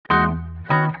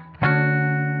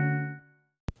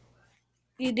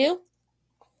You do?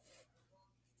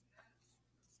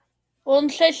 Well, then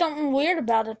say something weird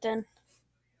about it then.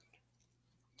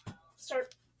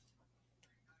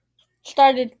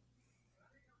 Started.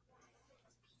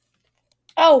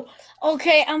 Oh,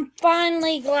 okay, I'm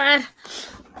finally glad.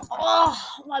 Oh,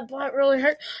 my butt really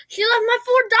hurt. She left my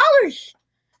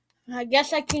 $4. I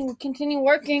guess I can continue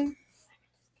working.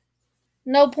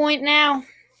 No point now.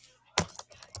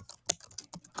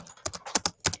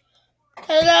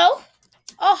 Hello?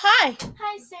 Oh, hi.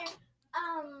 Hi, sir.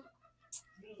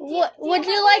 What would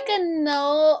you like a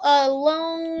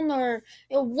loan or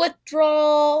a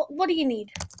withdrawal? What do you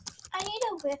need? I need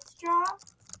a withdrawal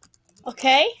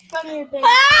Okay. from your business.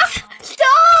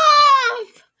 Stop!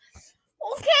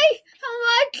 Okay, how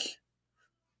much?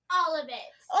 All of it.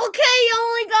 Okay, you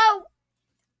only got $1.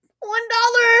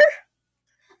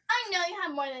 I know you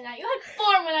have more than that. You had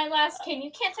 4 when I last came.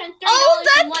 You can't spend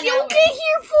 $3 in 1 hour. You can't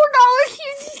hear $4.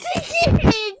 You just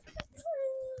it.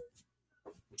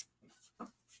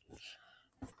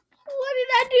 What did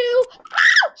I do?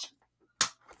 Ouch!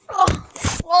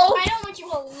 Oh. I don't want you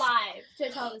alive to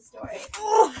tell the story.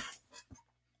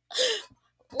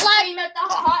 Like about the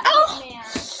hot man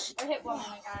or hit woman. I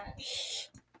got it.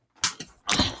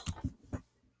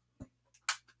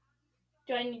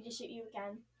 Do I need to shoot you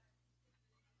again?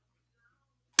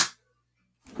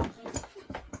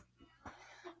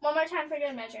 One more time for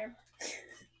good measure.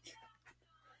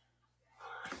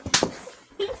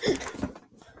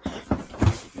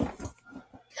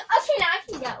 Okay, now I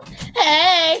can go.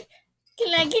 Hey,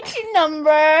 can I get your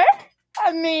number?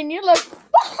 I mean, you look...